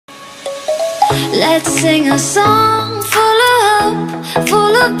Let's sing a song full of hope,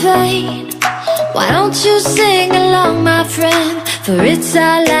 full of pain. Why don't you sing along, my friend, for it's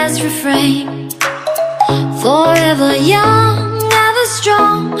our last refrain. Forever young, ever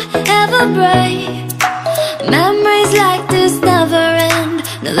strong, ever brave. Memories like this never end,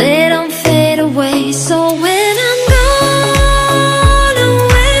 no, they don't fade away. So when I'm gone, oh,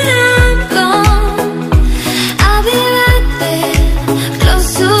 when I'm gone, I'll be right there, close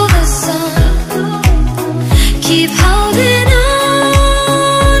to the sun. Keep holding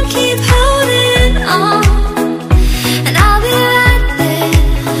on, keep holding on, and I'll be right there,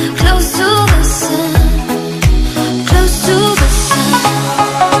 close to the sun, close to the sun.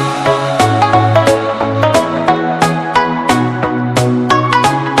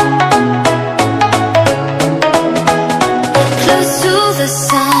 Close to the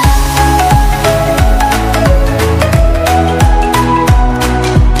sun.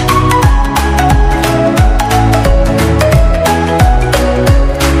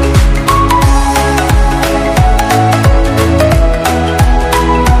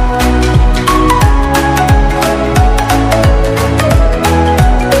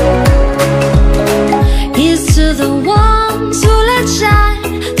 Here's to the ones who let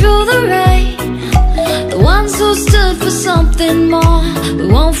shine through the rain, the ones who stood for something more. We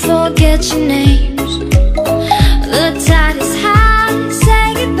won't forget your names. The tide is high,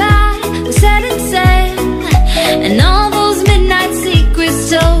 say goodbye, we're setting sail, and all those midnight secrets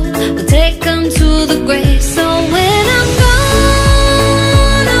told, we'll take them to the grave. So when I'm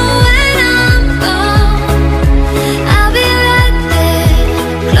gone, oh, when I'm gone, I'll be right there,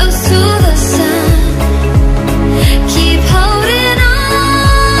 close to the sun. Keep holding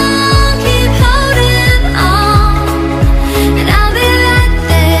on, keep holding on, and I'll be right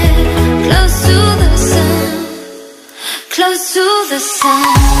there, close to the sun, close to the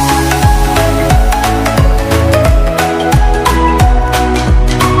sun.